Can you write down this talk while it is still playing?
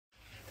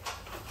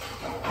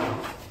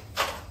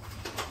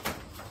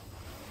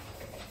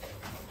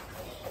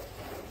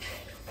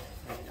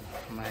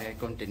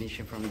aircon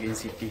technician from Gain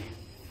City.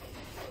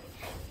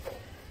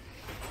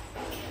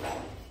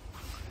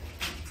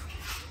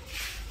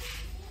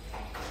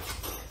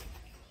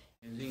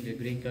 Using the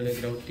grey color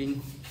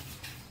grouting.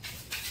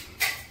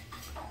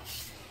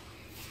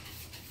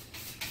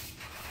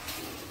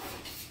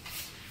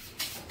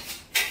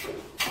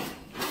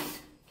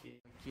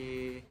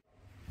 Okay.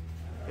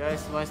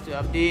 Guys, wants to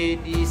update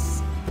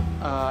this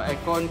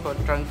aircon for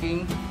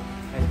trunking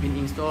has been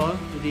installed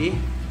today.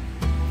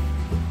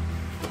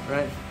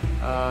 Right,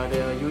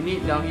 the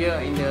unit down here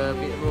in the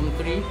bedroom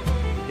 3,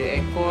 the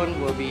aircon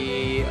will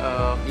be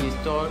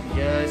installed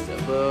just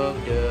above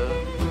the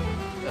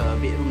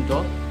bedroom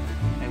door,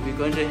 and we're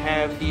going to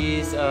have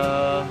this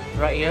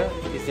right here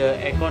is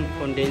the aircon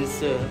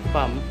condenser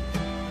pump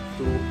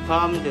to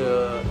pump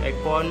the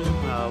aircon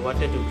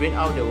water to drain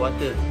out the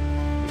water.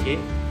 Okay,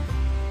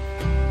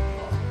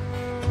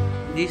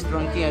 this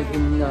trunking has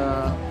been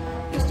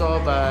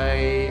installed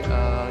by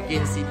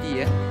Gain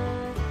City.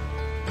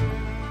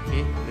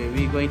 Okay,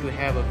 we're going to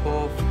have a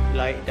cove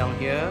light down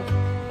here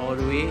all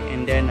the way,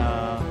 and then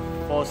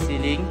false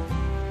ceiling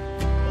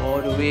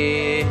all the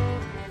way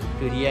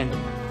to the end.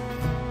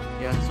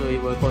 Yeah, so it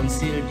will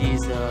conceal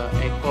this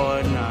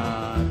aircon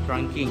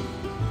trunking,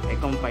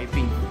 aircon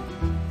piping.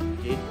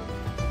 Okay,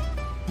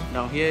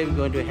 down here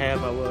we're going to have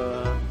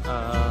our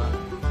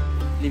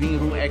living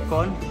room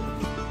aircon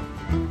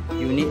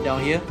unit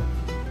down here.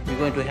 We're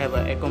going to have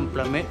an aircon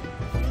plummet.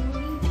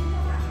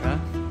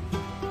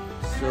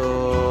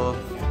 So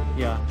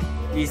yeah,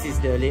 this is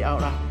the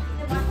layout lah.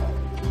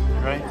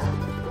 Right,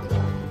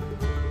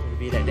 it'll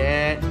be like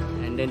that.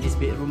 And then this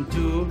bedroom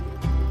 2,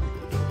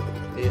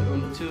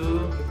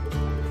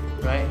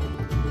 right,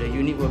 the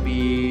unit will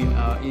be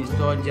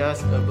installed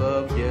just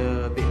above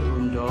the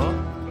bedroom door,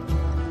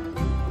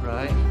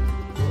 right.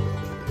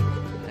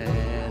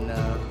 And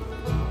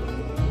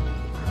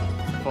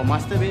for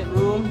master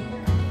bedroom,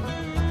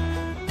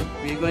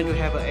 we're going to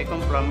have an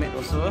aircon plummet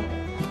also,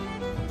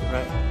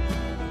 right.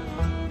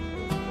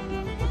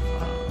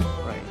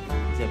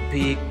 A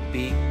big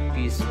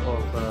piece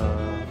of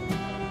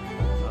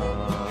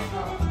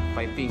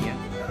piping, yeah.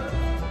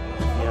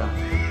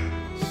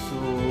 So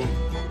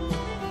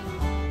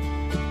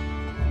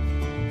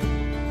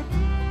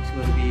it's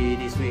going to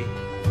be this way,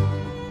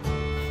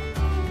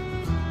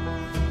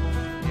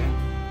 yeah,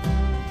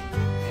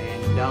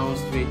 and down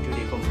straight to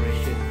the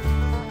compression.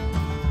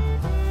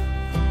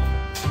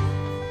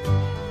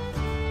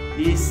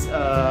 This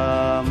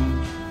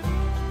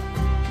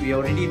we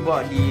already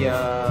bought the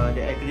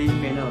acrylic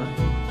panel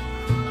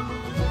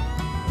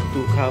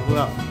to cover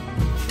up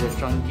the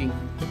trunking.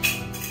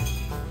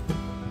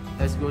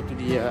 Let's go to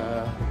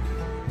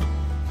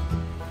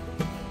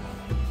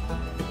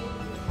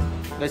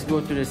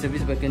the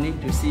service balcony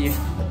to see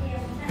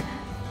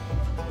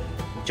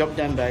job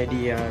done by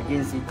the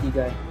Gain City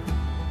guy.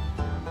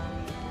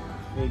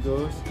 There it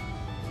goes.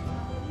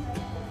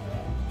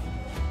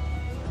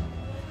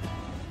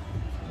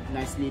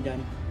 Nicely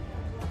done.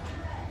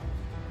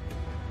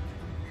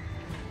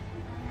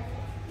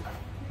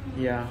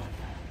 Yeah.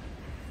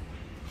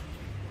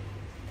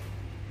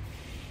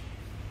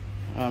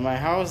 My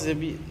house is a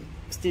bit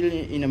still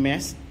in a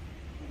mess.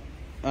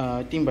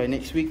 I think by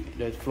next week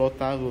the floor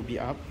tile will be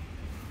up.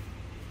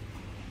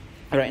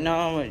 Right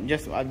now,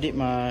 just to update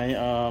my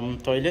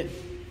toilet.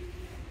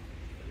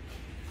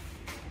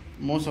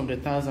 Most of the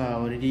tiles are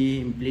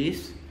already in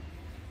place.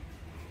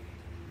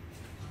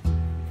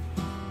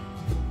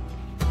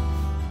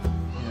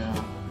 Yeah,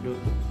 look,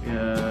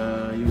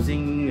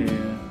 using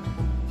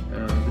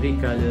grey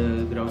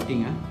color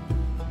grouting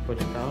for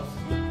the tiles.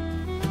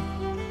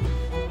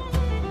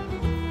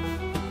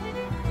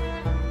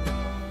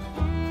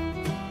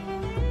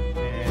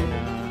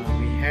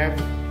 Have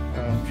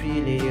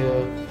 3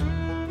 layers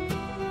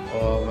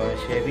of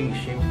shaving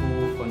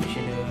shampoo,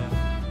 conditioner,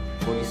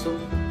 body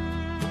soap.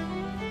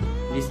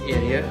 This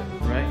area,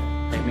 right,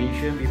 I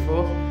mentioned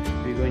before,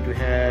 we're going to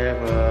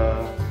have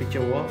a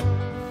picture wall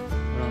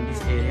around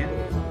this area.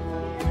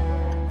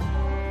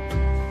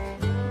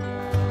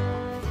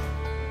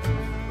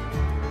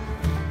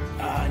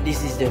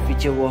 This is the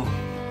picture wall.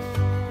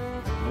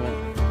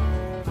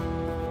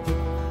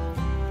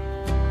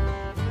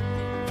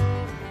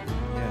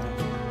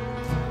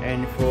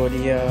 And for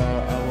the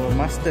our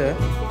master,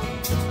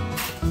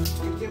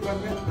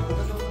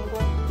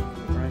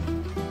 right,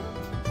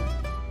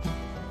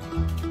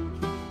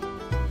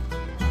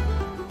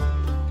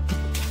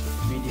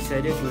 we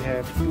decided to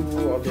have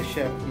 2 of the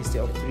shelf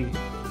instead of 3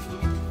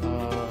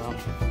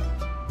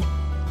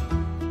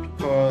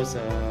 because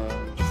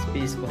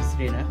space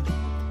constraint.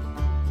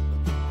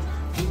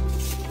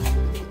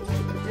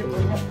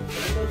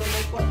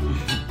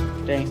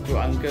 Thanks to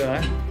Uncle.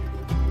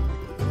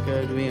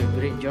 Uncle doing a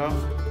great job.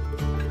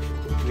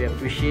 We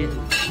appreciate.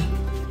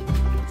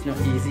 It's not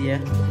easy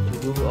to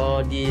do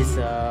all this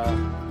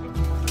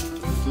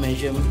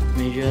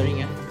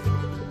measuring.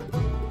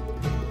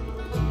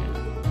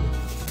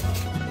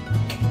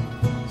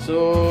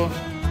 So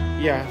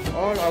yeah,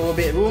 all our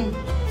bedroom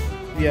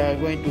we are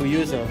going to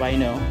use a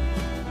vinyl,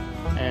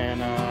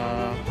 and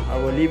our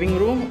our living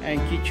room and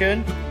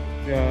kitchen,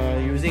 we are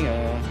using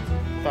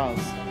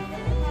tiles.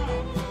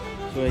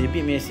 So a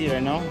bit messy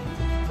right now.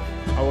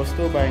 I was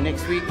told by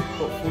next week,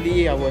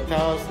 hopefully our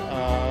tiles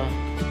are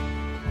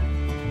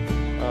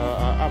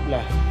up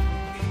lah.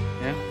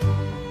 Yeah.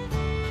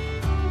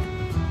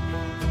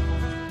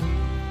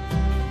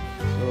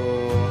 So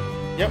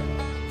yep.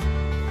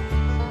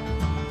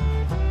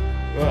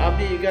 We'll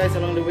update you guys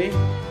along the way.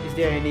 Is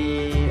there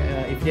any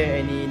if there are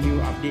any new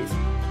updates?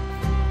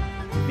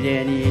 If there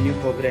are any new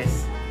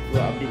progress,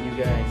 we'll update you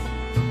guys.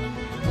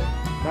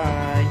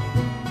 Bye.